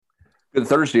Good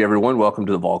Thursday, everyone. Welcome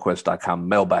to the VolQuest.com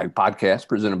mailbag podcast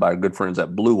presented by our good friends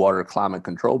at Blue Water Climate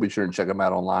Control. Be sure and check them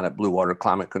out online at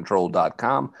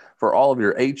bluewaterclimatecontrol.com for all of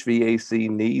your HVAC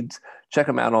needs. Check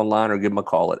them out online or give them a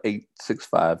call at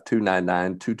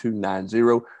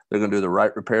 865-299-2290. They're going to do the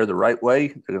right repair the right way.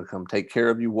 They're going to come take care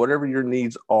of you. Whatever your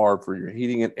needs are for your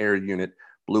heating and air unit,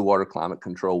 Blue Water Climate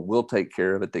Control will take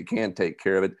care of it. They can take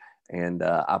care of it. And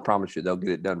I promise you, they'll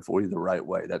get it done for you the right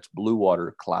way. That's Blue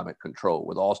Water Climate Control.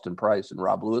 With Austin Price and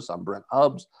Rob Lewis, I'm Brent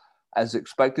Hubbs. As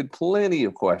expected, plenty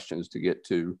of questions to get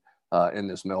to in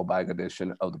this mailbag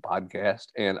edition of the podcast.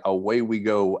 And away we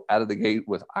go out of the gate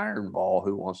with Iron Ball,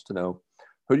 who wants to know,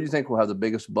 who do you think will have the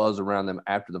biggest buzz around them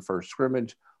after the first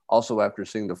scrimmage? Also, after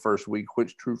seeing the first week,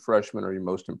 which true freshman are you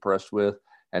most impressed with?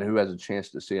 And who has a chance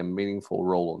to see a meaningful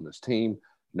role on this team?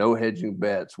 No hedging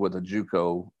bets with a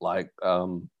JUCO like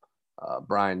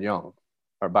Byron Young.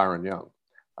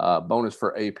 Bonus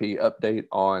for AP update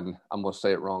on, I'm going to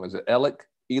say it wrong. Is it Elick?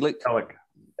 Elick.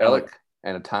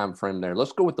 And a time frame there.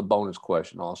 Let's go with the bonus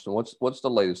question, Austin. What's the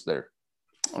latest there?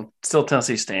 Still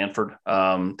Tennessee Stanford.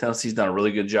 Tennessee's done a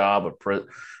really good job of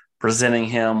presenting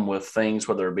him with things,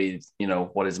 whether it be,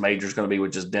 what his major is going to be,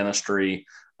 which is dentistry,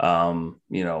 making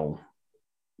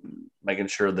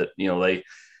sure that,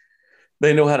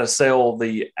 they know how to sell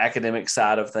the academic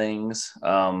side of things.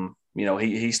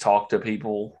 He's talked to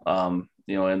people, in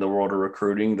the world of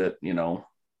recruiting that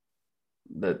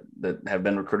have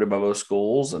been recruited by both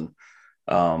schools. And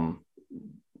I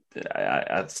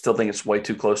still think it's way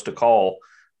too close to call.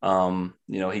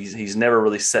 He's never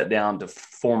really sat down to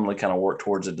formally kind of work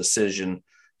towards a decision.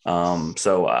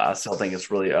 So I still think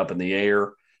it's really up in the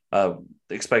air.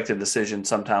 Expected decision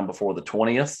sometime before the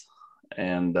 20th.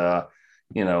 And,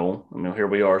 here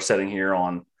we are sitting here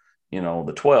on,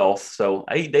 the 12th. So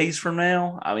 8 days from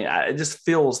now, it just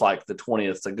feels like the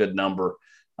 20th is a good number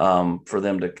for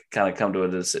them to kind of come to a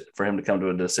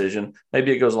decision.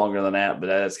 Maybe it goes longer than that, but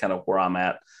that's kind of where I'm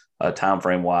at time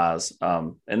frame wise.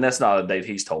 And that's not a date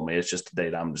he's told me. It's just a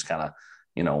date I'm just kind of,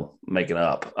 making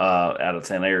up out of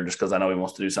thin air just because I know he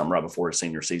wants to do something right before his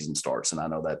senior season starts. And I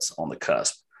know that's on the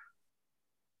cusp.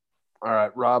 All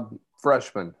right, Rob,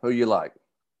 freshman, who you like?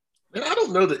 And I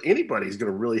don't know that anybody's going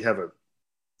to really have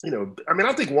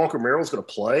I think Walker Merrill's going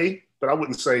to play, but I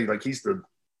wouldn't say like he's the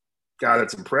guy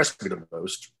that's impressed me the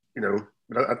most,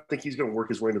 but I think he's going to work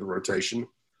his way into the rotation.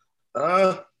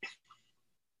 I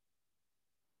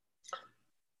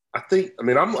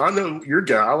know your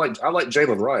guy. I like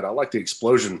Jalen Wright. I like the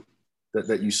explosion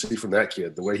that you see from that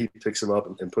kid, the way he picks him up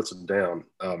and puts him down.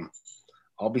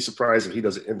 I'll be surprised if he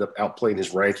doesn't end up outplaying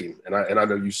his ranking. And I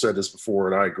know you said this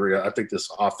before, and I agree. I think this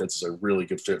offense is a really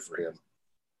good fit for him,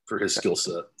 for his skill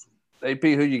set. AP,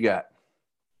 who you got?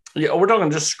 Yeah, we're talking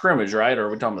just scrimmage, right? Or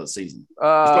are we talking about the season?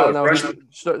 No,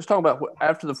 let's talk about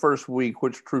after the first week,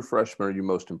 which true freshman are you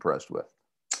most impressed with?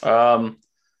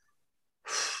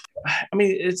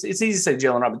 It's easy to say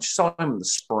Jalen Wright, but you saw him in the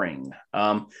spring.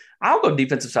 I'll go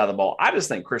defensive side of the ball. I just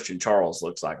think Christian Charles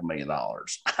looks like $1 million.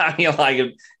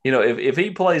 If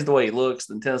he plays the way he looks,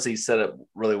 then Tennessee's set up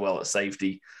really well at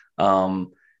safety.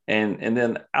 And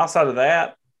then outside of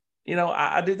that,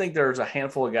 I do think there's a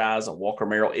handful of guys at Walker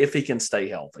Merrill, if he can stay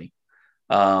healthy,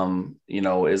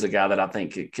 is a guy that I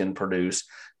think can produce.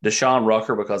 Deshaun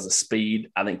Rucker, because of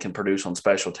speed, I think can produce on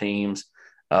special teams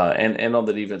and on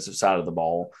the defensive side of the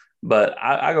ball. But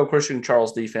I go Christian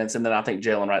Charles defense, and then I think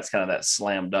Jalen Wright's kind of that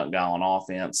slam dunk guy on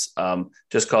offense,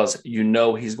 just because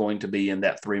he's going to be in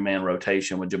that three-man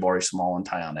rotation with Jabari Small and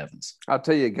Tyon Evans. I'll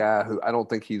tell you a guy who I don't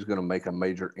think he's going to make a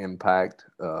major impact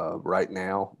right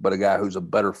now, but a guy who's a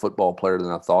better football player than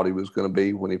I thought he was going to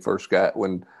be when he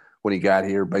got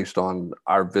here, based on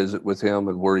our visit with him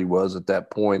and where he was at that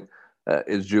point,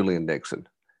 is Julian Nixon.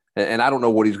 And I don't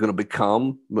know what he's going to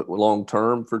become long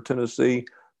term for Tennessee,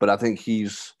 but I think he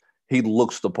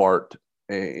looks the part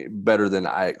better than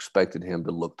I expected him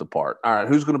to look the part. All right,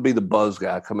 who's going to be the buzz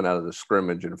guy coming out of the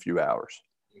scrimmage in a few hours?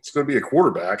 It's going to be a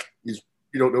quarterback. You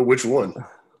don't know which one.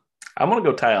 I'm going to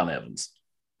go Tyon Evans.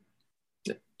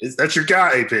 That's your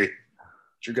guy, AP. That's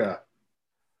your guy.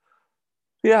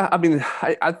 Yeah, I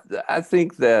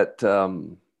think that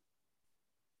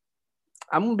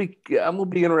I'm gonna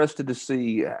be interested to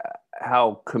see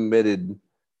how committed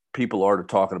people are to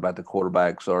talking about the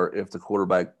quarterbacks, or if the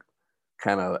quarterback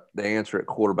the answer at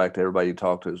quarterback to everybody you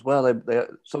talk to is, well, they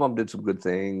some of them did some good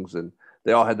things and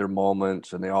they all had their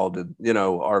moments and they all did,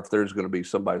 or if there's going to be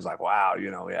somebody's like, wow,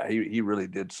 yeah, he really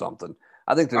did something.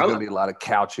 I think there's going to be a lot of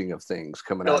couching of things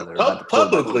coming out of there.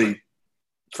 Publicly,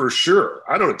 for sure.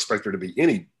 I don't expect there to be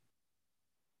any,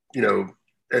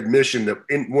 admission that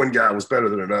one guy was better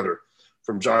than another.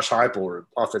 from Josh Heupel or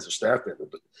offensive staff member.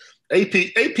 But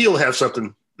AP will have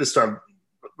something this time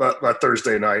by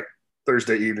Thursday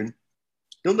evening.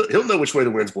 He'll know which way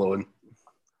the wind's blowing.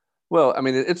 Well, I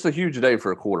mean, it's a huge day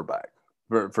for a quarterback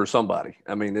for somebody.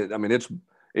 I mean,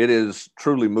 it is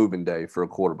truly moving day for a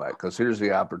quarterback because here's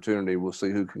the opportunity. We'll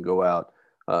see who can go out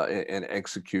and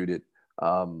execute it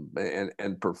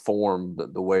and perform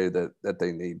the way that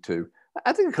they need to.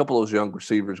 I think a couple of those young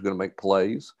receivers are going to make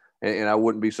plays, and I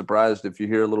wouldn't be surprised if you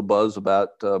hear a little buzz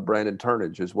about Brandon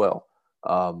Turnage as well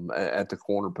at the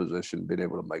corner position, being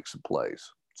able to make some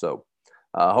plays. So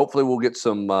hopefully we'll get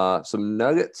some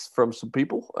nuggets from some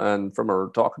people and from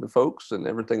our talking to folks and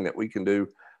everything that we can do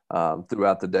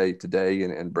throughout the day today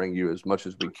and bring you as much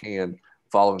as we can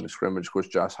following the scrimmage. Of course,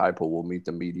 Josh Heupel will meet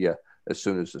the media as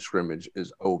soon as the scrimmage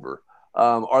is over.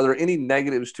 Are there any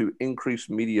negatives to increased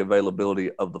media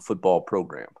availability of the football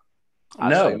program?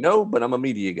 I say no, but I'm a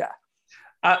media guy.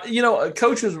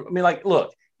 Coaches, I mean, like,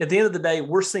 look, at the end of the day,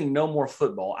 we're seeing no more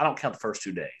football. I don't count the first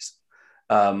 2 days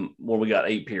when we got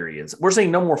 8 periods. We're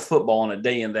seeing no more football on a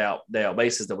day in, day out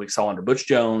basis that we saw under Butch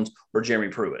Jones or Jeremy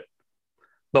Pruitt.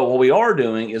 But what we are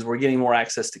doing is we're getting more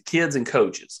access to kids and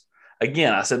coaches.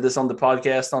 Again, I said this on the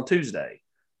podcast on Tuesday.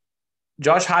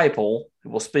 Josh Heupel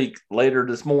will speak later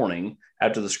this morning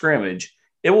after the scrimmage.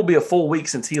 It will be a full week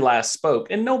since he last spoke,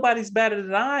 and nobody's batted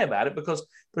an eye about it because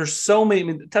there's so many. I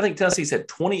mean, I think Tennessee's had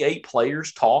 28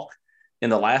 players talk in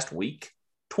the last week.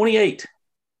 28.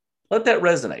 Let that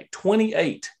resonate.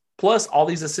 28 plus all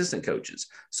these assistant coaches.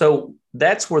 So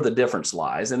that's where the difference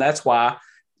lies, and that's why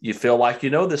you feel like you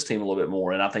know this team a little bit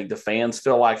more. And I think the fans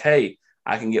feel like, hey,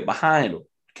 I can get behind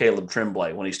Caleb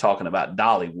Tremblay when he's talking about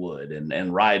Dollywood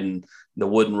and riding the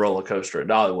wooden roller coaster at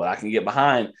Dollywood. I can get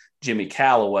behind Jimmy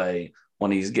Callaway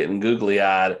when he's getting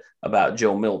googly-eyed about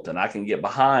Joe Milton. I can get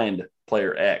behind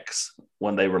player X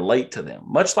when they relate to them,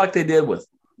 much like they did with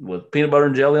peanut butter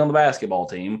and jelly on the basketball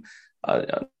team.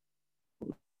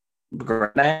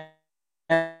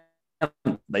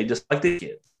 They just like the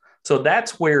kids. So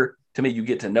that's where, to me, you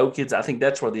get to know kids. I think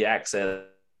that's where the access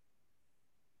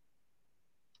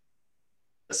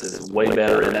is way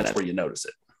better, and that's where you notice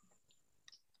it.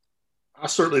 I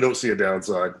certainly don't see a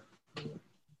downside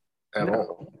at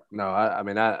all. No, I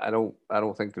mean, I don't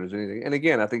think there's anything. And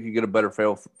again, I think you get a better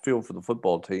feel for the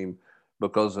football team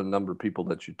because of the number of people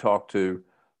that you talk to,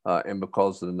 and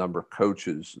because of the number of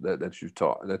coaches that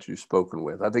you've spoken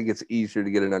with. I think it's easier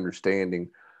to get an understanding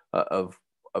of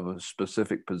a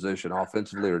specific position,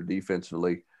 offensively or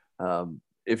defensively,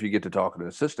 if you get to talk to an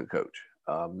assistant coach.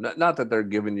 Not that they're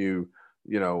giving you,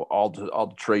 all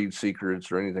the trade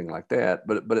secrets or anything like that,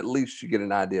 but at least you get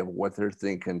an idea of what they're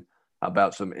thinking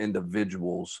about some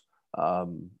individuals,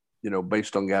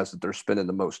 based on guys that they're spending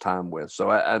the most time with. So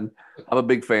I'm a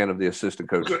big fan of the assistant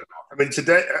coach. I mean,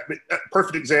 today,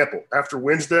 perfect example. After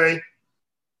Wednesday,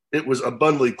 it was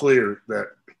abundantly clear that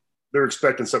they're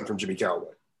expecting something from Jimmy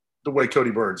Callaway, the way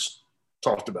Cody Burns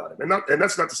talked about him. And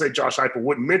that's not to say Josh Heupel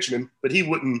wouldn't mention him, but he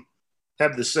wouldn't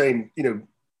have the same,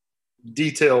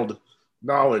 detailed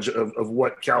knowledge of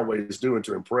what Callaway is doing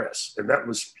to impress. And that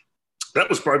was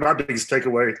probably my biggest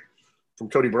takeaway from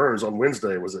Cody Burns on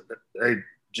Wednesday was that, hey,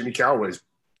 Jimmy Callaway's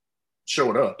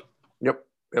showing up. Yep.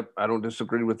 I don't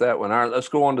disagree with that one. All right, let's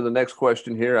go on to the next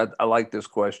question here. I like this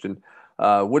question.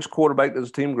 Which quarterback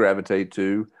does the team gravitate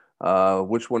to?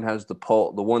 Which one has the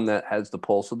one that has the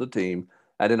pulse of the team?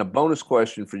 And then a bonus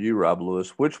question for you, Rob Lewis: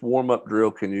 which warm-up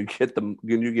drill can you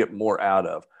get more out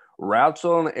of? Routes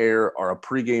on air or a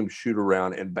pregame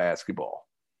shoot-around in basketball?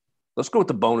 Let's go with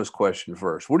the bonus question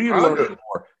first. What do you learn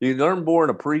more? Do you learn more in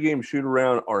a pregame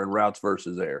shoot-around or in routes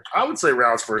versus air? I would say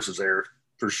routes versus air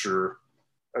for sure.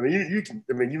 I mean,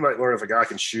 you might learn if a guy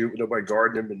can shoot with nobody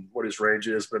guarding him and what his range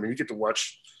is. But I mean, you get to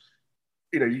watch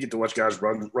guys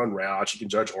run routes. You can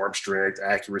judge arm strength,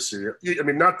 accuracy. I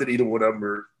mean, not that either one of them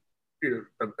are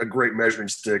a great measuring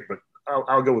stick, but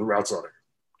I'll go with routes on it.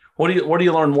 What do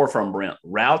you learn more from, Brent?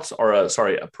 Routes or a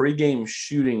pregame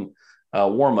shooting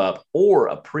warm up or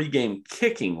a pregame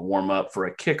kicking warm up for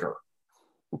a kicker?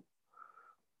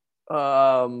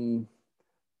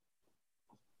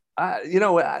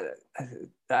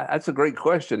 That's a great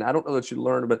question. I don't know that you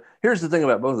learn, but here's the thing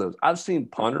about both of those. I've seen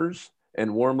punters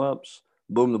and warm ups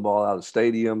boom the ball out of the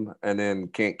stadium and then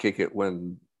can't kick it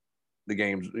when the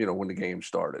game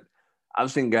started.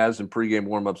 I've seen guys in pregame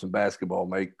warm ups in basketball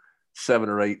make 7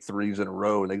 or 8 threes in a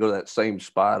row, and they go to that same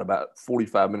spot about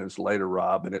 45 minutes later,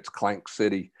 Rob, and it's Clank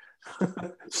City,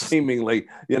 seemingly.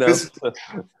 This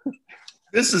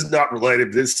is not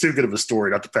related. It's too good of a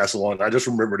story not to pass along. I just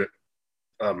remembered it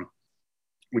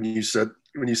when you said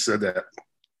that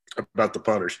about the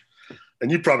punters,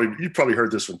 and you probably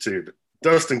heard this one too. But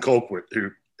Dustin Colquitt,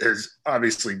 who has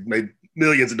obviously made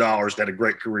millions of dollars and had a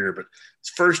great career, but his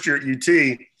first year at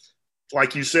UT,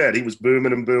 like you said, he was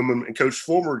booming, and Coach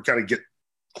Fulmer would kind of get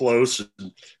close.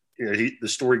 And, the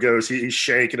story goes he's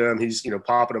shanking him, he's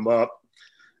popping him up,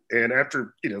 and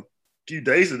after a few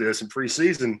days of this in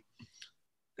preseason,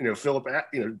 Philip,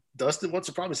 Dustin, what's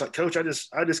the problem? He's like, Coach, I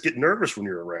just get nervous when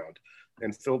you're around.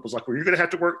 And Philip was like, well, you're going to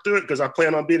have to work through it because I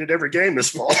plan on being at every game this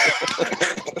fall.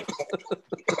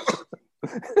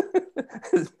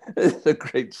 It's a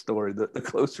great story. The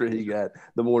closer he got,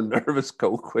 the more nervous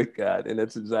Colquitt got, and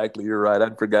that's exactly, you're right.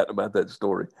 I'd forgotten about that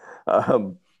story.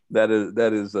 That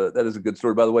is a good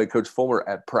story. By the way, Coach Fulmer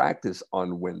at practice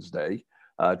on Wednesday,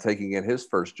 taking in his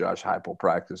first Josh Heupel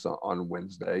practice on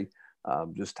Wednesday,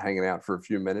 just hanging out for a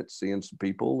few minutes, seeing some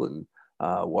people, and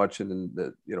watching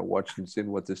and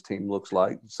seeing what this team looks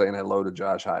like, saying hello to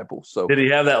Josh Heupel. So did he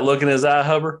have that look in his eye,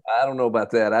 Hubbard? I don't know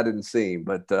about that. I didn't see him,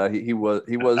 but he was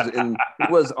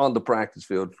on the practice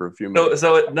field for a few minutes.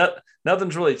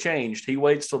 Nothing's really changed. He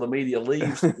waits till the media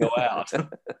leaves to go out.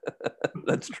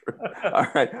 That's true. All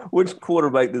right, which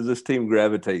quarterback does this team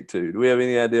gravitate to? Do we have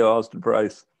any idea, Austin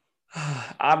Price?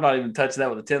 I'm not even touching that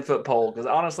with a 10-foot pole because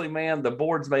honestly, man, the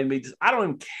board's made me I don't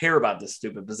even care about this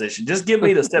stupid position. Just give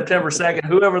me the September 2nd,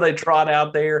 whoever they trot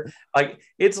out there. Like,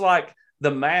 it's like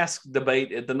the mask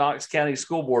debate at the Knox County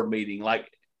School Board meeting. Like,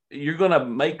 you're going to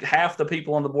make half the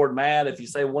people on the board mad. If you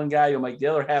say one guy, you'll make the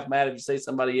other half mad if you say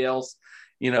somebody else.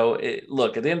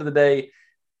 Look, at the end of the day,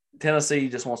 Tennessee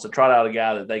just wants to trot out a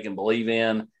guy that they can believe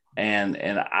in. And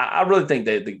I really think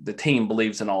that the team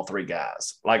believes in all three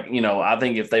guys. Like, I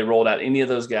think if they rolled out any of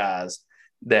those guys,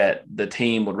 that the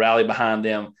team would rally behind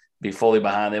them, be fully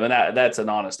behind them. And that's an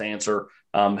honest answer.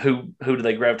 Who do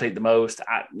they gravitate the most?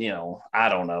 I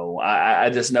don't know. I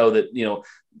just know that,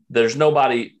 there's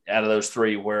nobody out of those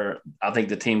three where I think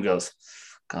the team goes,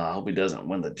 God, I hope he doesn't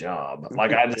win the job.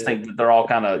 Like, I just think that they're all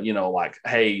kind of, like,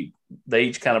 hey, they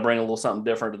each kind of bring a little something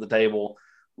different to the table.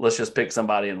 Let's just pick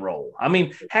somebody and roll. I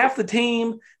mean, half the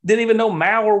team didn't even know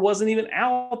Maurer wasn't even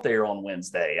out there on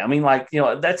Wednesday. I mean,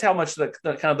 that's how much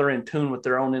they're in tune with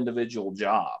their own individual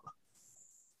job.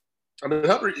 I mean,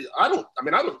 I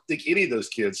don't think any of those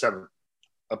kids have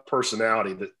a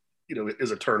personality that,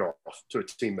 is a turnoff to a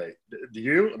teammate. Do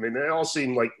you? I mean, they all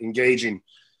seem like engaging,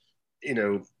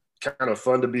 kind of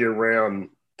fun to be around,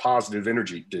 positive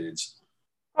energy dudes.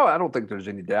 Oh, I don't think there's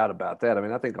any doubt about that. I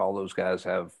mean, I think all those guys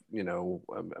have,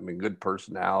 good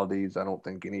personalities. I don't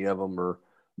think any of them are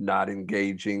not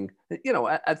engaging.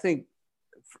 I think,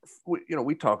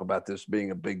 we talk about this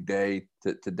being a big day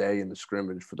today in the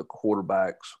scrimmage for the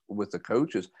quarterbacks with the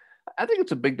coaches. I think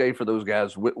it's a big day for those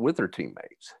guys with their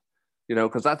teammates,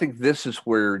 because I think this is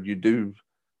where you do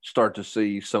start to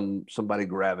see somebody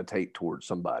gravitate towards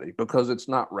somebody, because it's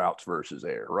not routes versus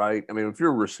air, right? I mean, if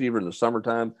you're a receiver in the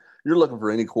summertime, you're looking for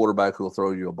any quarterback who will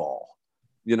throw you a ball.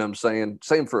 You know what I'm saying?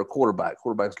 Same for a quarterback.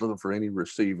 Quarterback's looking for any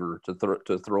receiver to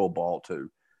throw a ball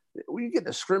to. When you get in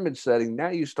a scrimmage setting, now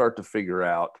you start to figure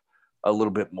out a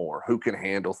little bit more who can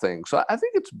handle things. So I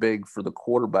think it's big for the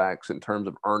quarterbacks in terms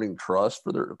of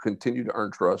continue to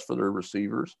earn trust for their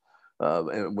receivers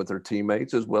and with their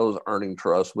teammates, as well as earning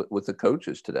trust with the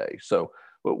coaches today. So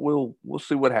we'll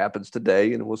see what happens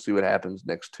today, and we'll see what happens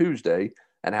next Tuesday,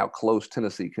 and how close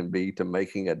Tennessee can be to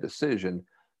making a decision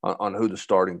on who the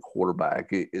starting quarterback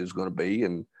is going to be.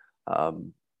 And,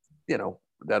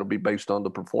 that'll be based on the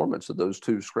performance of those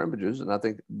two scrimmages. And I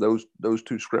think those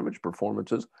two scrimmage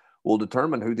performances will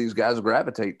determine who these guys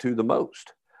gravitate to the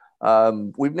most.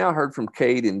 We've now heard from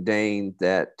Cade and Dane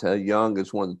that Young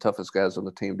is one of the toughest guys on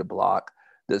the team to block.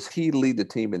 Does he lead the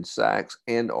team in sacks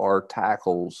and or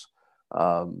tackles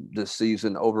this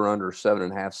season? Over under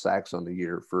 7.5 sacks on the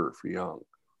year for Young.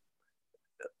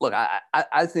 Look,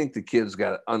 I think the kid's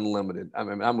got unlimited. I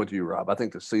mean, I'm with you, Rob. I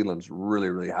think the ceiling's really,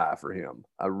 really high for him.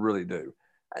 I really do.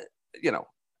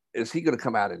 Is he going to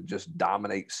come out and just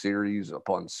dominate series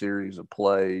upon series of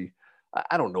play?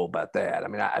 I don't know about that. I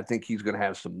mean, I think he's going to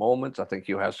have some moments. I think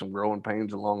he'll have some growing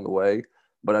pains along the way.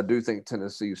 But I do think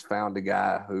Tennessee's found a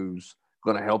guy who's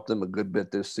going to help them a good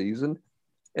bit this season.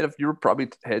 And if you're probably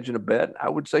hedging a bet, I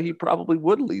would say he probably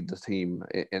would lead the team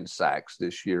in sacks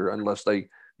this year, unless they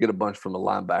get a bunch from the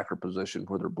linebacker position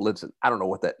where they're blitzing. I don't know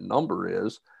what that number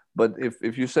is, but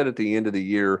if you said at the end of the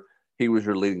year he was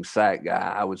your leading sack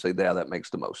guy, I would say, yeah, that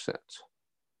makes the most sense.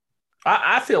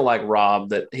 I feel like, Rob,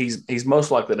 that he's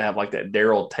most likely to have like that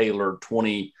Darrell Taylor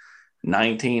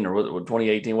 2019 or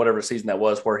 2018, whatever season that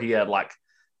was, where he had like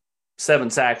 7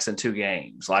 sacks in 2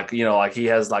 games. Like, like he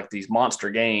has like these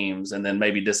monster games and then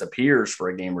maybe disappears for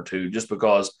a game or two just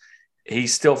because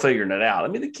he's still figuring it out. I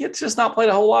mean, the kid's just not played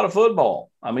a whole lot of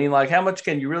football. I mean, like, how much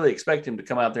can you really expect him to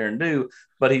come out there and do?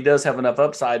 But he does have enough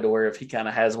upside to where if he kind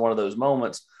of has one of those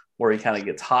moments where he kind of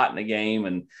gets hot in the game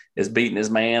and is beating his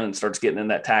man and starts getting in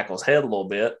that tackle's head a little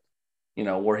bit, you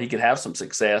know, where he could have some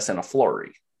success in a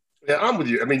flurry. Yeah, I'm with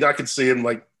you. I mean, I could see him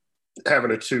like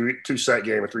having a two-sack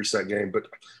game, a 3-sack game, but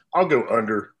I'll go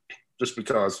under just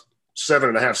because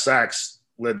 7.5 sacks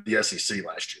led the SEC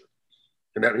last year.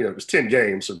 And that, it was 10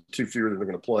 games, so 2 fewer than they're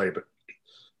going to play. But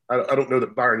I don't know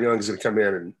that Byron Young is going to come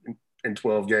in and in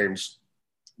 12 games,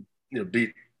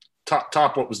 beat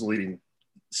top what was the leading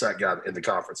sack guy in the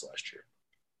conference last year.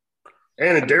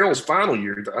 And in Darrell's final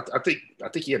year, I think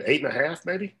he had 8.5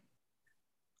 maybe.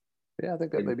 Yeah, I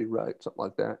think that may be right, something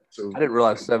like that. So I didn't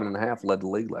realize 7.5 led the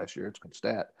league last year. It's a good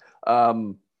stat.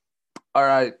 All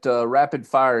right, rapid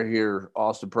fire here,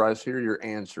 Austin Price. Here are your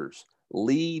answers.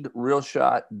 Lead, real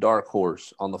shot, dark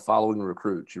horse on the following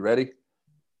recruits. You ready?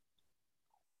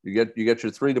 You get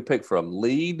your 3 to pick from.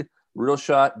 Lead, real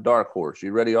shot, dark horse.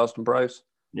 You ready, Austin Price?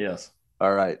 Yes.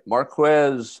 All right.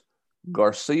 Marquez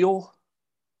Garcia.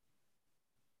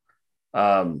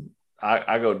 I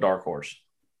go dark horse.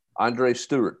 Andre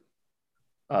Stewart.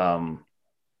 What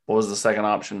was the second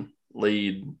option?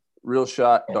 Lead. Real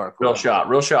shot, dark horse.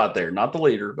 Real shot there. Not the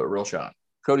leader, but real shot.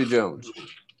 Cody Jones.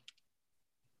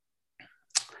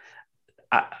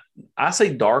 I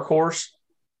say dark horse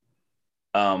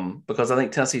because I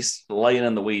think Tennessee's laying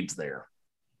in the weeds there.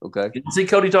 Okay. You see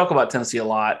Cody talk about Tennessee a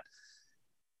lot.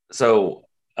 So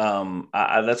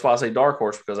that's why I say dark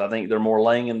horse, because I think they're more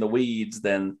laying in the weeds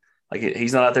than – like,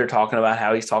 he's not out there talking about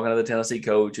how he's talking to the Tennessee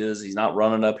coaches. He's not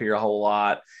running up here a whole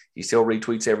lot. He still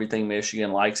retweets everything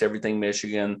Michigan, likes everything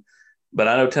Michigan. But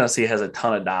I know Tennessee has a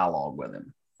ton of dialogue with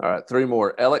him. All right, 3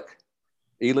 more. Elick.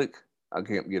 I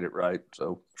can't get it right.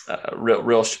 So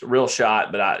real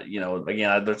shot, but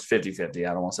again, there's 50-50.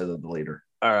 I don't want to say they're the leader.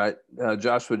 All right,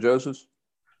 Joshua Josephs.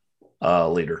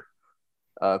 Leader.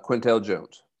 Quintel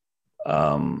Jones.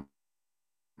 I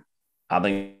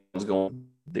think it's going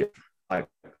like.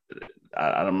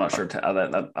 I'm not sure.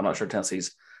 I'm not sure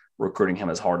Tennessee's recruiting him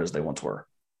as hard as they once were.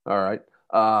 All right.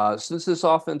 Since this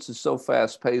offense is so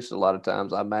fast-paced, a lot of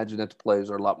times I imagine that the plays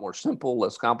are a lot more simple,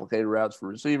 less complicated routes for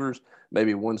receivers,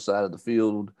 maybe one side of the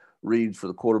field reads for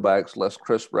the quarterbacks, less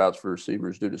crisp routes for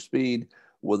receivers due to speed.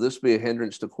 Will this be a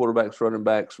hindrance to quarterbacks, running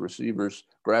backs, receivers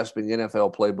grasping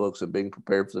NFL playbooks and being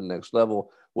prepared for the next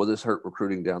level? Will this hurt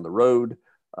recruiting down the road?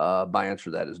 My answer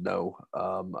to that is no.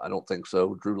 I don't think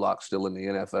so. Drew Lock's still in the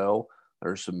NFL.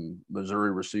 There's some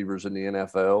Missouri receivers in the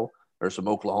NFL. There's some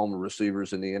Oklahoma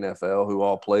receivers in the NFL who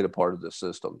all played a part of this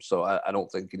system. So I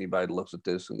don't think anybody looks at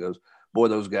this and goes, boy,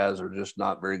 those guys are just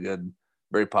not very good,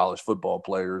 very polished football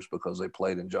players because they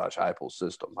played in Josh Heupel's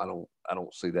system. I don't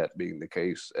see that being the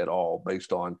case at all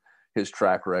based on his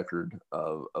track record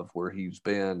of where he's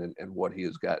been and what he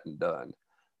has gotten done.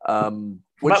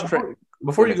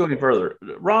 Before you go any further,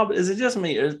 Rob, is it just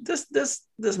me? This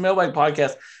mailbag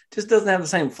podcast just doesn't have the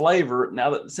same flavor now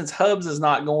that since Hubbs is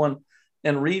not going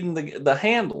and reading the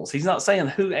handles. He's not saying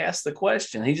who asked the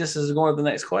question. He just is going to the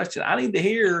next question. I need to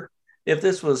hear if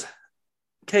this was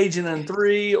Cajun and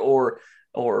 3 or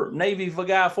Navy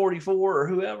guy 44 or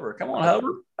whoever. Come on,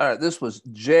 Hubbard. All right, this was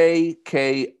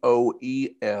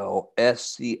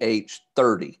JKOELSCH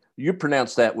 30. You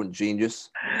pronounce that one,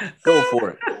 genius. Go for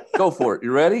it. Go for it.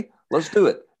 You ready? Let's do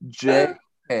it.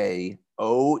 JKOELSCH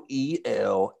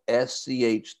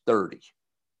 30.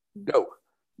 Go.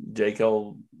 J.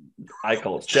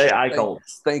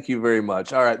 Eichholz. Thank you very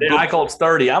much. All right. J. Eichholz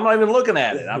 30. I'm not even looking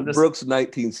at it. Brooks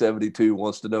 1972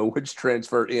 wants to know which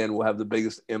transfer in will have the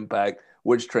biggest impact,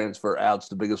 which transfer out's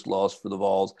the biggest loss for the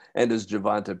Vols, and does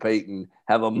Javonte Payton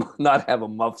not have a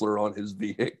muffler on his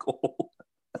vehicle?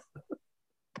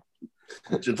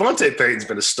 Javonte Payton's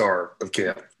been a star of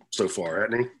camp so far,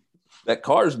 hasn't he? That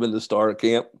car's been the star of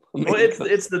camp. Well,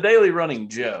 it's the daily running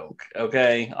joke,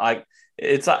 okay? I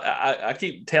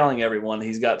keep telling everyone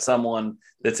he's got someone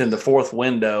that's in the fourth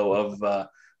window of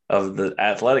the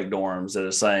athletic dorms that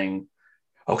is saying,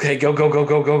 okay, go,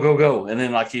 and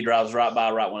then like he drives right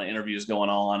by right when an interview is going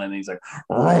on, and he's like,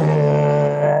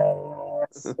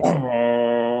 it's a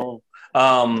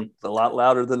lot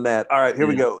louder than that. All right, here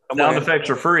we go. Sound effects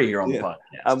are free here on the podcast.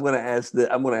 I'm going to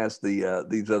ask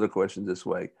these other questions this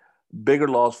way. Bigger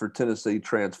loss for Tennessee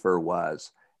transfer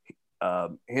wise.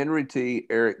 Henry T,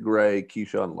 Eric Gray,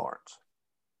 Keyshawn Lawrence.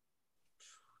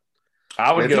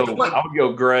 I would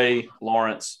go Gray,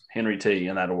 Lawrence, Henry T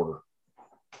in that order.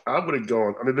 I would have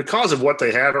gone. I mean, because of what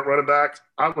they have at running back,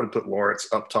 I would have put Lawrence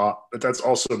up top. But that's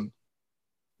also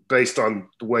based on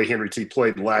the way Henry T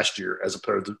played last year, as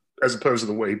opposed to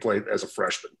the way he played as a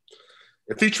freshman.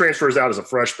 If he transfers out as a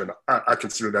freshman, I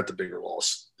consider that the bigger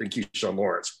loss than Keyshawn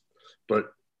Lawrence.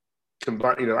 But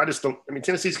I just don't. I mean,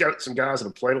 Tennessee's got some guys that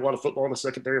have played a lot of football in the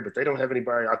secondary, but they don't have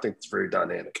anybody I think that's very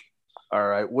dynamic. All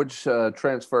right, which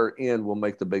transfer in will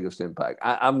make the biggest impact?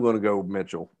 I'm going to go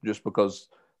Mitchell, just because.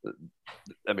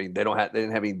 I mean, they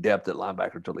didn't have any depth at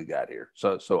linebacker until he got here.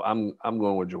 So I'm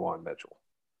going with Juwan Mitchell.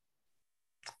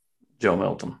 Joe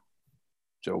Milton.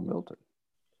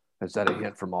 Is that a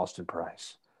hint from Austin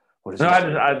Price? What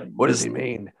does he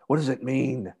mean? What does it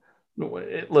mean?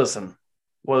 Listen,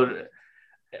 well,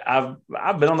 I've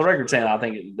been on the record saying I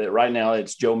think that right now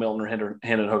it's Joe Milton or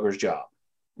Hendon Hooker's job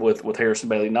with Harrison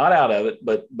Bailey not out of it,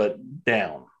 but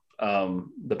down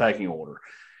the pecking order.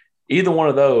 Either one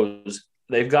of those,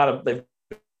 they've got to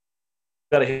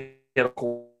hit a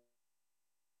core.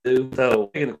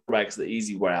 So taking the quarterback's the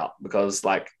easy way out, because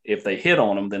like if they hit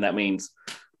on them, then that means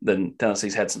then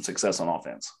Tennessee's had some success on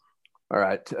offense. All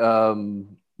right.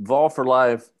 Vol for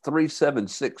Life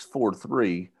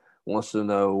 37643 wants to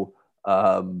know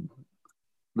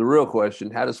the real question: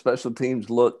 how does special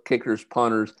teams look, kickers,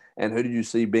 punters, and who do you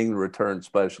see being the return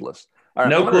specialist? Right,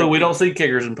 no clue. We don't see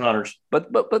kickers and punters,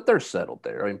 but they're settled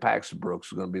there. I mean, Paxton Brooks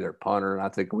is going to be their punter, and I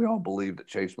think we all believe that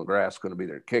Chase McGrath is going to be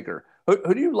their kicker.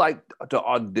 Who do you like to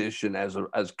audition as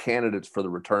candidates for the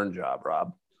return job,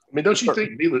 Rob? I mean, don't you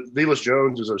think Velus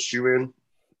Jones is a shoe-in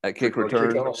at kick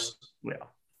return?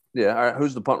 Yeah. All right.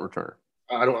 Who's the punt returner?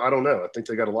 I don't know. I think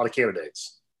they got a lot of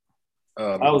candidates.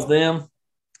 I was them.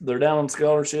 They're down on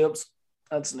scholarships.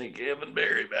 I'd sneak Evan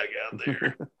Berry back out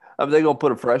there. Are they going to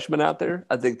put a freshman out there?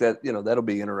 I think that that'll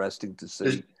be interesting to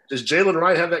see. Does Jalen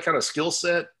Wright have that kind of skill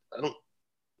set?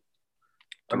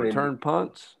 Return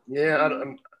punts. Yeah, I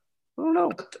don't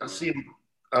know. I see him.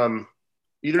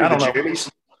 Either the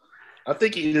Jimmies. I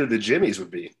think either the Jimmies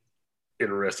would be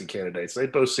interesting candidates. They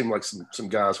both seem like some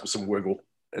guys with some wiggle.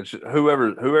 It's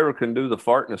whoever can do the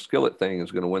fart in a skillet thing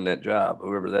is going to win that job,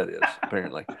 whoever that is,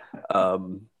 apparently.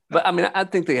 But, I mean, I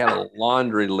think they have a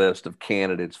laundry list of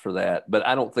candidates for that, but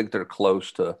I don't think they're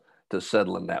close to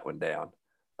settling that one down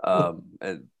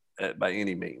by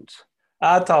any means.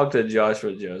 I talked to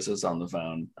Joshua Josephs on the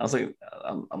phone. I was like,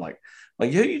 I'm like, who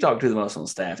you talk to the most on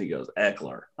staff? He goes,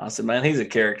 Eckler. I said, man, he's a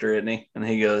character, isn't he? And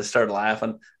he started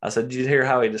laughing. I said, did you hear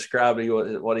how he described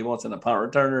what he wants in a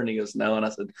punt returner? And he goes, no. And I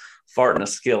said, fart in a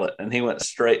skillet. And he went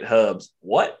straight Hubs.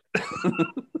 What?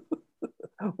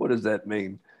 What does that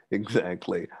mean?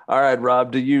 Exactly. All right,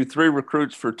 Rob, do you 3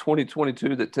 recruits for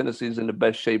 2022 that Tennessee's in the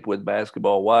best shape with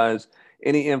basketball-wise?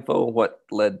 Any info on what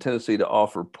led Tennessee to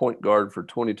offer point guard for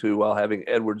 22 while having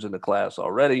Edwards in the class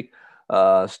already?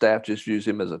 Staff just views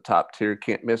him as a top-tier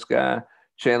can't-miss guy.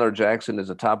 Chandler Jackson is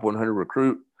a top 100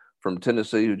 recruit from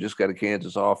Tennessee who just got a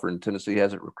Kansas offer, and Tennessee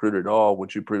hasn't recruited at all,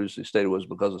 which you previously stated was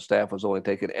because the staff was only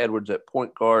taking Edwards at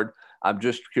point guard. I'm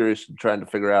just curious, trying to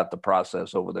figure out the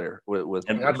process over there.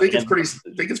 I think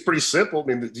it's pretty simple. I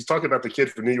mean, he's talking about the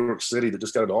kid from New York City that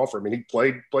just got an offer. I mean, he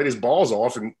played his balls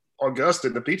off in Augusta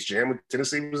in the Peach Jam when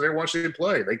Tennessee was there watching him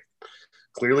play. They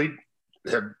clearly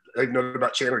they've known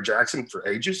about Chandler Jackson for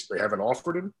ages. They haven't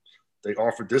offered him. They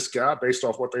offered this guy based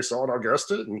off what they saw in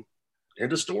Augusta, and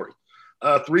end of story.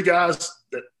 3 guys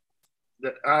that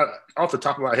I, off the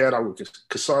top of my head, I would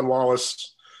Kassan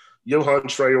Wallace, Johan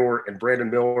Traore, and Brandon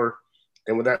Miller.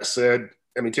 And with that said,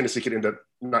 I mean, Tennessee could end up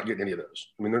not getting any of those.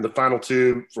 I mean, they're the final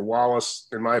 2 for Wallace,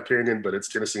 in my opinion, but it's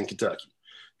Tennessee and Kentucky.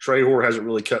 Traore hasn't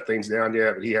really cut things down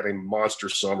yet, but he had a monster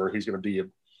summer. He's going to be,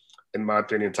 in my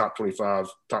opinion, top 25,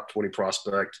 top 20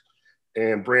 prospect.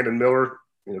 And Brandon Miller,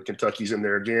 Kentucky's in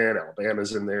there again.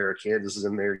 Alabama's in there. Kansas is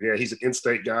in there. Yeah, he's an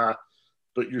in-state guy,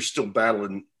 but you're still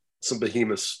battling some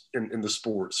behemoths in the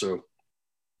sport. So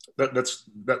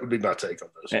that would be my take on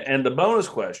those. And the bonus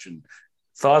question,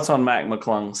 thoughts on Mac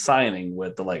McClung signing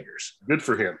with the Lakers? Good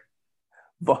for him.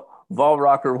 Vol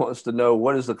Rocker wants to know,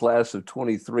 what is the class of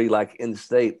 23 like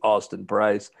in-state, Austin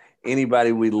Price?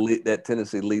 Anybody that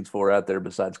Tennessee leads for out there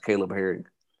besides Caleb Herring?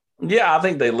 Yeah, I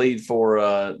think they lead for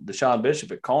Deshaun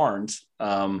Bishop at Carnes.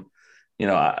 I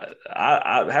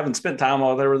haven't spent time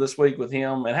out there this week with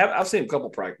him, and I've seen a couple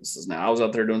practices now. I was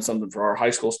out there doing something for our high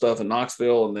school stuff in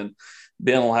Knoxville, and then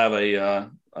Ben will have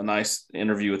a nice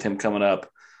interview with him coming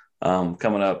up, and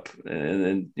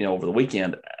over the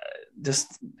weekend.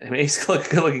 He's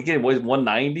looking again. Weighs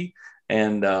 190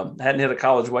 and hadn't hit a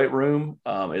college weight room.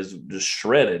 Is just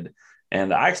shredded,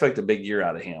 and I expect a big year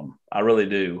out of him. I really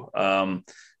do.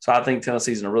 So I think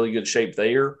Tennessee's in a really good shape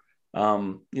there. I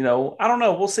don't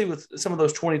know. We'll see with some of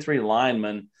those 23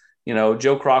 linemen.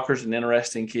 Joe Crocker's an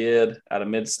interesting kid out of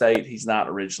Mid-State. He's not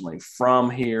originally from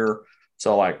here,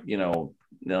 so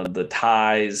the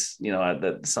ties,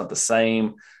 that's not the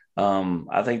same.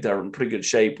 I think they're in pretty good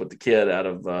shape with the kid out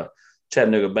of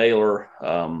Chattanooga Baylor.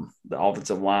 The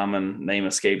offensive lineman, name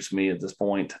escapes me at this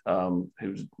point,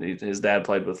 his dad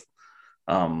played with,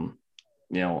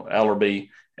 Ellerby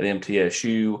at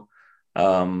MTSU.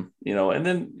 And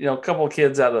then, a couple of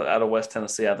kids out of West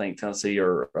Tennessee, I think Tennessee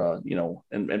are,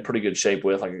 in pretty good shape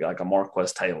with like a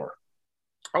Marquez Taylor.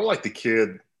 I like the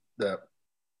kid that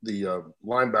the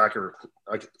linebacker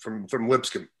from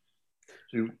Lipscomb,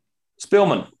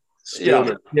 Spillman.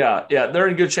 Spillman. Yeah. They're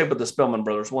in good shape with the Spillman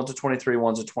brothers. One's a 23,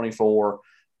 one's a 24.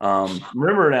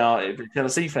 Remember now, if you're a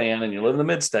Tennessee fan and you live in the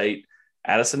mid-state,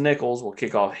 Addison Nichols will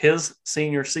kick off his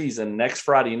senior season next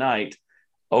Friday night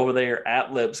over there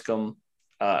at Lipscomb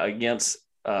against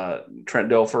Trent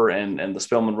Dilfer and the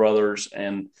Spillman brothers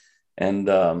and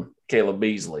Caleb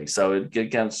Beasley. So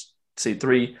it can see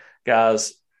three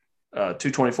guys,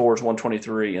 224s,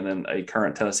 123, and then a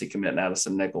current Tennessee commit,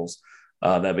 Addison Nichols,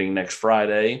 that being next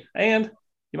Friday. And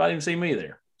you might even see me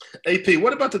there. AP,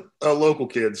 what about the local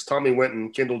kids, Tommy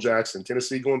Winton, Kendall Jackson?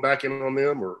 Tennessee going back in on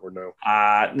them or no?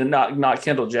 Not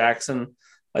Kendall Jackson.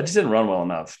 I just didn't run well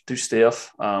enough. Too stiff.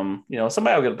 Somebody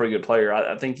will get a pretty good player.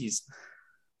 I think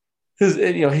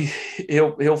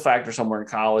he'll factor somewhere in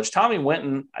college. Tommy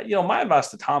Winton, my advice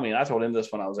to Tommy, and I told him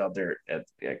this when I was out there at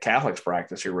Catholic's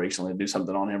practice here recently, to do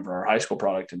something on him for our high school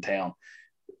product in town.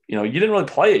 You didn't really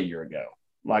play a year ago.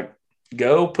 Like,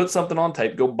 go put something on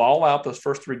tape, go ball out those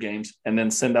first 3 games, and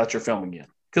then send out your film again.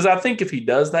 Because I think if he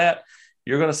does that,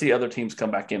 you're going to see other teams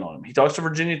come back in on him. He talks to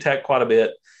Virginia Tech quite a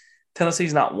bit.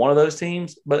 Tennessee's not one of those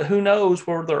teams, but who knows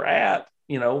where they're at.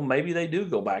 Maybe they do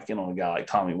go back in on a guy like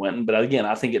Tommy Winton. But again,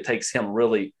 I think it takes him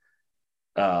really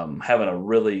having a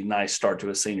really nice start to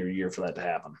his senior year for that to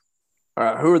happen. All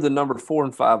right, who are the number 4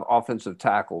 and 5 offensive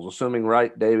tackles? Assuming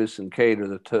Wright, Davis, and Cade are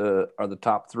the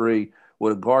top 3,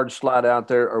 would a guard slide out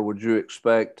there, or would you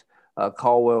expect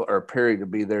Caldwell or Perry to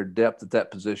be there? Depth at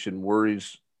that position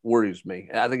worries me.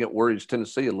 I think it worries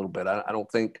Tennessee a little bit. I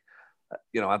don't think,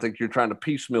 I think you're trying to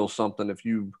piecemeal something if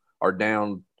you are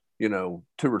down, 2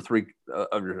 or 3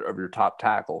 of your top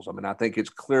tackles. I mean, I think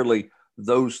it's clearly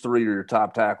those 3 are your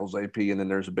top tackles, AP, and then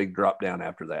there's a big drop down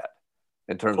after that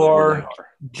in terms of where they are.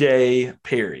 J.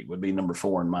 Perry would be number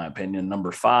 4 in my opinion.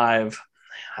 Number 5,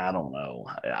 I don't know.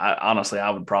 Honestly,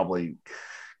 I would probably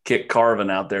kick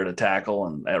Carvin out there to tackle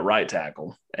and at right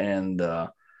tackle and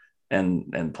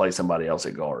play somebody else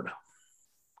at guard.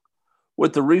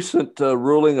 With the recent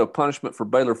ruling of punishment for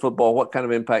Baylor football, what kind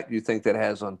of impact do you think that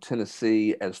has on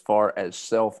Tennessee as far as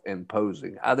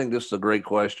self-imposing? I think this is a great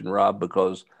question, Rob,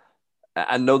 because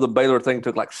I know the Baylor thing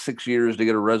took like 6 years to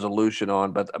get a resolution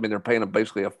on, but I mean, they're paying them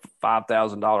basically a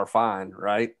 $5,000 fine,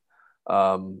 right?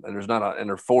 And there's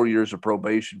 4 years of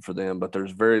probation for them, but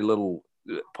there's very little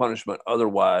punishment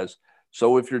otherwise.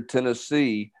 So if you're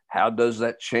Tennessee, how does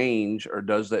that change, or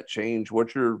does that change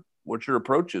what your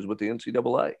approach is with the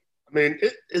NCAA? I mean,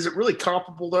 is it really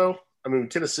comparable though? I mean,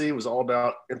 Tennessee was all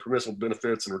about impermissible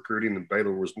benefits and recruiting, and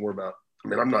Baylor was more about.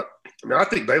 I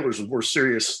think Baylor's was more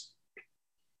serious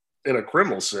in a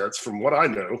criminal sense, from what I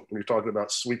know, when you're talking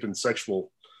about sweeping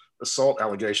sexual assault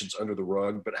allegations under the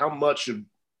rug. But how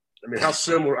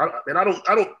similar? I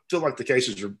don't feel like the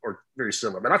cases are very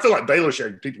similar. I mean, I feel like Baylor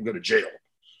should have people go to jail,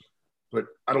 but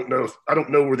I don't know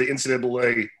where the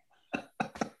NCAA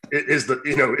is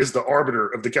the arbiter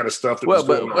of the kind of stuff that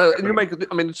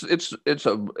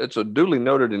it's a duly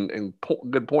noted and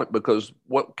good point, because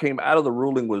what came out of the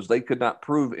ruling was they could not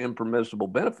prove impermissible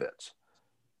benefits,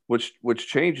 which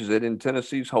changes it. In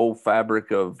Tennessee's whole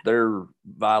fabric of their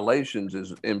violations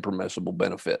is impermissible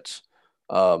benefits.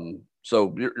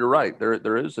 So you're right.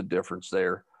 There is a difference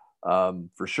there,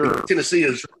 for sure. Tennessee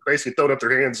has basically thrown up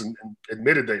their hands and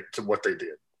admitted to what they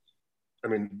did. I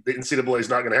mean, the NCAA is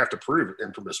not going to have to prove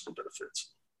impermissible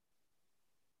benefits.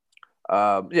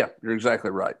 Yeah, you're exactly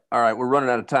right. All right, we're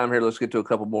running out of time here. Let's get to a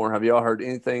couple more. Have y'all heard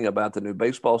anything about the new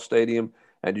baseball stadium?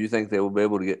 And do you think they will be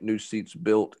able to get new seats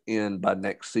built in by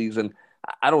next season?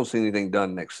 I don't see anything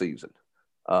done next season.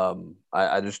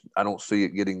 I don't see it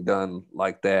getting done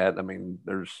like that. I mean,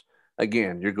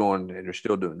 you're going and you're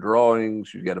still doing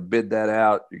drawings. You got to bid that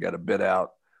out. You got to bid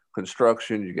out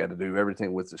construction. You got to do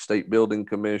everything with the State Building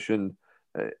Commission.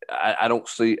 I don't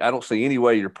see any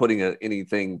way you're putting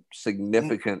anything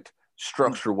significant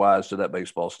structure-wise to that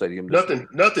baseball stadium.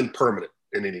 Nothing permanent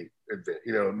in any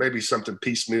event. Maybe something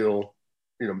piecemeal,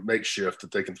 makeshift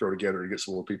that they can throw together to get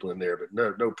some more people in there, but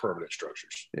no permanent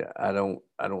structures. Yeah, I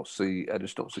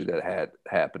just don't see that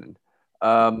happening.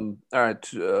 All right,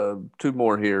 2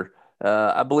 more here.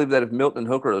 I believe that if Milton and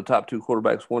Hooker are the top 2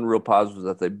 quarterbacks, one real positive is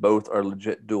that they both are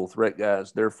legit dual threat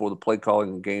guys. Therefore, the play calling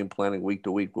and game planning week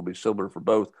to week will be similar for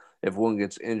both. If one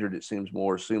gets injured, it seems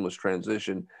more seamless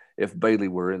transition if Bailey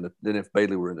were in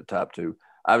the top two.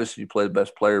 Obviously, you play the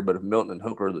best player, but if Milton and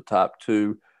Hooker are the top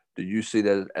two, do you see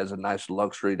that as a nice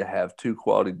luxury to have two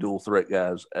quality dual threat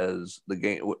guys as the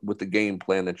game with the game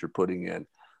plan that you're putting in?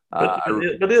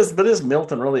 But is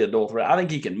Milton really a dual threat? I think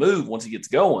he can move once he gets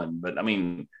going. But I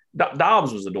mean,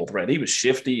 Dobbs was a dual threat. He was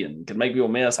shifty and can make people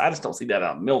miss. I just don't see that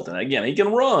out of Milton. Again, he can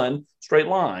run straight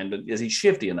line, but is he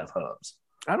shifty enough, Hubs?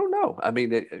 I don't know. I mean,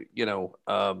 they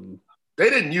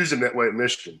didn't use him that way at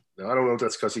Michigan. Now, I don't know if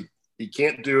that's because he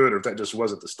can't do it or if that just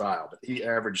wasn't the style. But he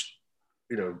averaged,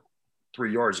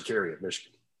 3 yards a carry at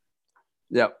Michigan.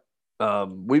 Yeah.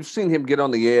 We've seen him get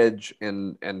on the edge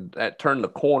and turn the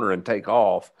corner and take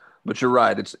off. But you're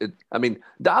right.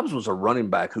 Dobbs was a running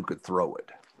back who could throw it.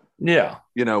 Yeah.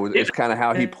 It's kind of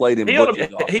how he played in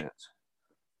Butch's offense.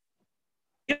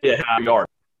 Yeah, high yard.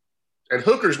 And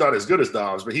Hooker's not as good as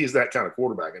Dobbs, but he's that kind of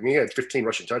quarterback. I mean, he had 15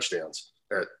 rushing touchdowns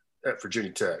at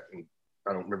Virginia Tech. And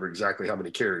I don't remember exactly how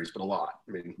many carries, but a lot.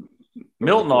 I mean,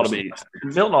 Milton ought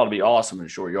to be awesome in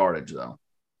short yardage, though.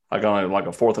 Like on a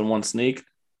 4th and 1 sneak.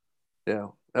 Yeah,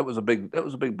 that was a big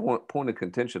point of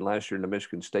contention last year in the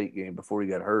Michigan State game before he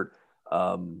got hurt.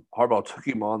 Harbaugh took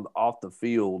him off the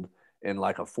field in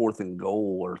like a 4th and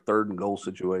goal or 3rd and goal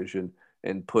situation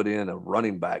and put in a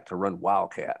running back to run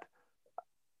Wildcat.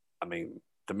 I mean,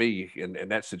 to me, in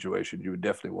that situation, you would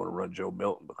definitely want to run Joe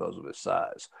Milton because of his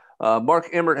size. Mark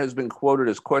Emmert has been quoted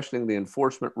as questioning the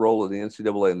enforcement role of the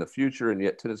NCAA in the future, and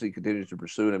yet Tennessee continues to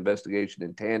pursue an investigation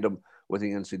in tandem with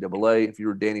the NCAA. If you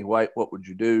were Danny White, what would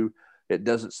you do? It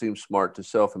doesn't seem smart to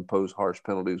self-impose harsh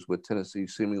penalties with Tennessee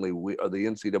or the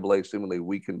NCAA seemingly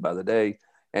weakened by the day.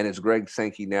 And is Greg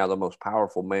Sankey now the most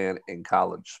powerful man in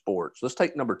college sports? Let's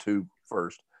take number 2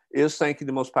 first. Is Sankey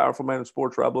the most powerful man in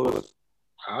sports, Rob Lewis?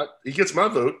 He gets my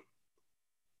vote.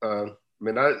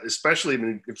 Especially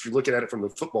if you're looking at it from the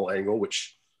football angle,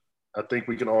 which I think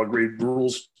we can all agree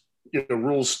rules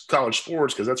college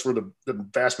sports because that's where the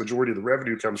vast majority of the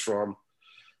revenue comes from.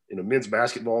 Men's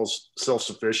basketball is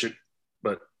self-sufficient,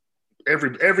 but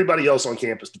everybody else on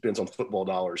campus depends on football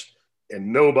dollars,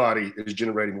 and nobody is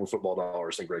generating more football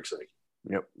dollars than Greg Sankey.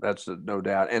 Yep, that's no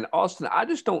doubt. And Austin, I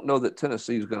just don't know that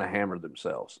Tennessee is going to hammer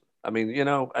themselves. I mean,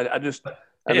 I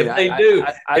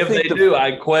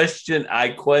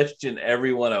question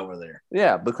everyone over there.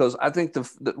 Yeah, because I think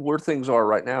where things are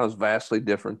right now is vastly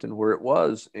different than where it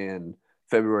was in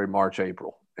February, March,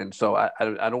 April. And so I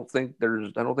don't think they're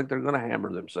going to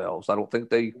hammer themselves. I don't think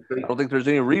there's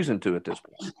any reason to at this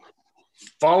point.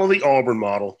 Follow the Auburn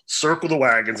model, circle the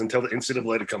wagons and tell the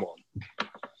NCAA to come on.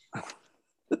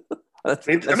 That's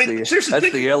the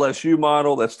LSU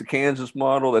model. That's the Kansas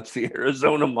model. That's the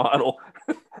Arizona model.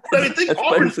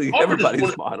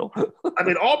 Everybody's model.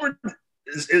 Auburn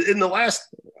is in the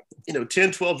last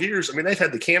 10, 12 years. I mean, they've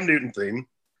had the Cam Newton theme,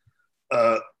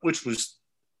 which was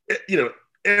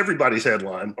everybody's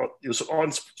headline. So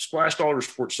on Splash Dollar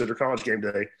Sports Center College Game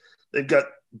Day, they've got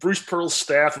Bruce Pearl's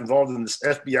staff involved in this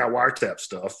FBI wiretap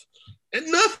stuff, and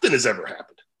nothing has ever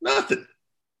happened. Nothing.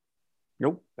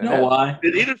 Nope. You know why?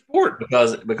 In either sport.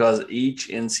 Because each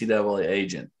NCAA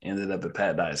agent ended up at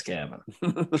Pat Dye's cabin.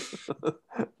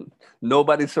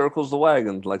 Nobody circles the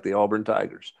wagons like the Auburn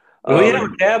Tigers. Do we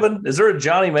have a cabin? Is there a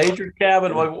Johnny Major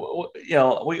cabin? We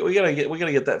gotta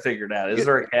get that figured out. Is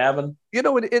there a cabin?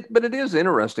 But it is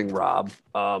interesting, Rob,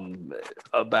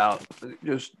 about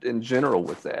just in general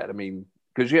with that. I mean,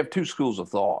 because you have two schools of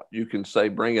thought. You can say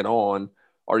bring it on,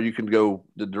 or you can go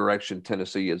the direction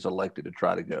Tennessee is elected to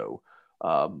try to go.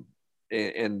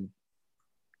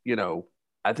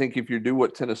 I think if you do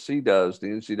what Tennessee does, the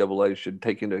NCAA should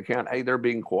take into account, hey, they're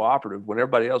being cooperative when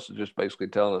everybody else is just basically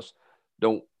telling us,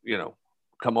 don't,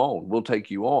 come on, we'll take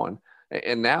you on.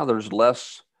 And now there's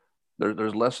less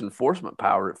enforcement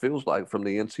power, it feels like, from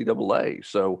the NCAA.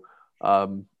 So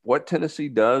what Tennessee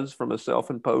does from a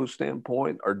self-imposed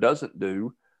standpoint or doesn't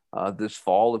do this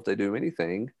fall, if they do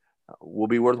anything, will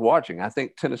be worth watching. I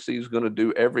think Tennessee is going to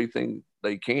do everything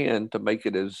they can to make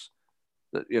it as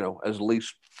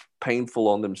least painful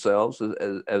on themselves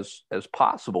as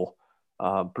possible,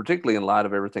 particularly in light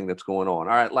of everything that's going on.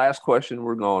 All right, last question.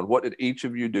 We're going. What did each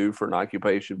of you do for an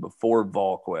occupation before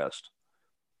VolQuest?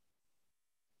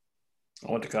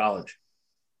 I went to college.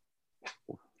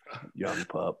 Young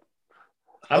pup.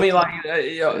 I mean,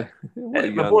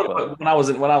 before, when I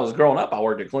was growing up, I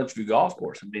worked at Clinchview Golf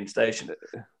Course in Dean Station.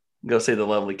 Go see the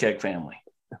lovely Keck family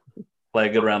play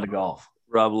a good round of golf.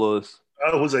 Rob Lewis.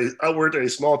 I worked at a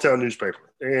small town newspaper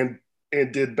and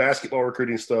did basketball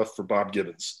recruiting stuff for Bob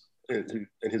Gibbons and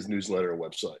his newsletter and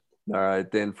website. All right,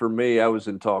 then for me, I was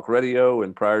in talk radio,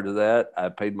 and prior to that, I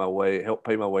helped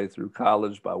pay my way through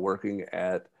college by working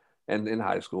at, and in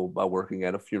high school by working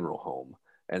at a funeral home.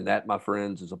 And that, my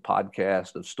friends, is a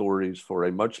podcast of stories for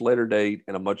a much later date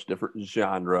and a much different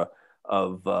genre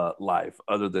of life,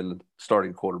 other than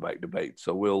starting quarterback debate.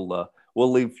 So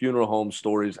we'll leave funeral home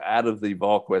stories out of the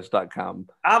VolQuest.com.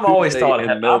 I've always thought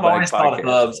podcast.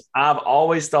 Hubs. I've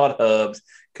always thought Hubs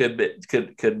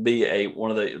could be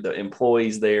one of the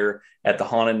employees there at the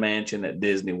Haunted Mansion at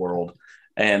Disney World.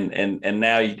 And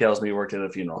now you tells me you worked at a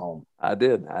funeral home. I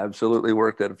did. I absolutely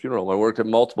worked at a funeral home. I worked at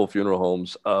multiple funeral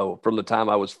homes from the time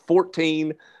I was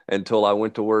 14 until I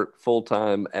went to work full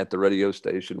time at the radio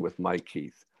station with Mike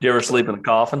Keith. Did you ever sleep in a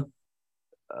coffin?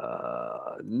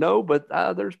 No, but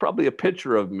there's probably a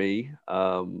picture of me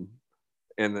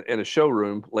in a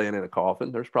showroom laying in a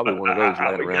coffin. There's probably one of those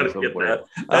laying around somewhere.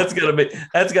 That's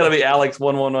gotta be Alex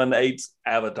 1118's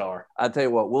avatar. I tell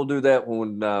you what, we'll do that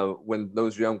when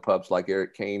those young pups like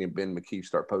Eric Kane and Ben McKee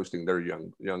start posting their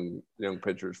young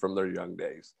pictures from their young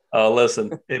days.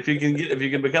 Listen, if you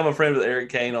can become a friend with Eric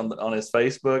Kane on his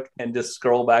Facebook and just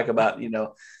scroll back about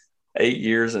 8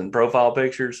 years in profile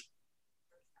pictures,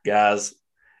 guys,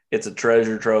 it's a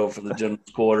treasure trove for the general's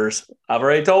quarters. I've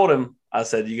already told him. I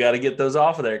said, you got to get those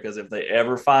off of there, because if they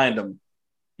ever find them,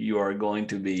 you are going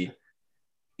to be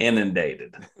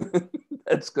inundated.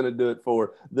 That's going to do it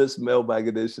for this mailbag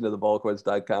edition of the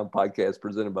VolQuest.com podcast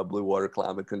presented by Blue Water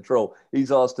Climate Control.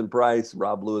 He's Austin Price,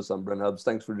 Rob Lewis. I'm Brent Hubbs.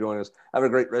 Thanks for joining us. Have a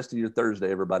great rest of your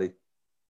Thursday, everybody.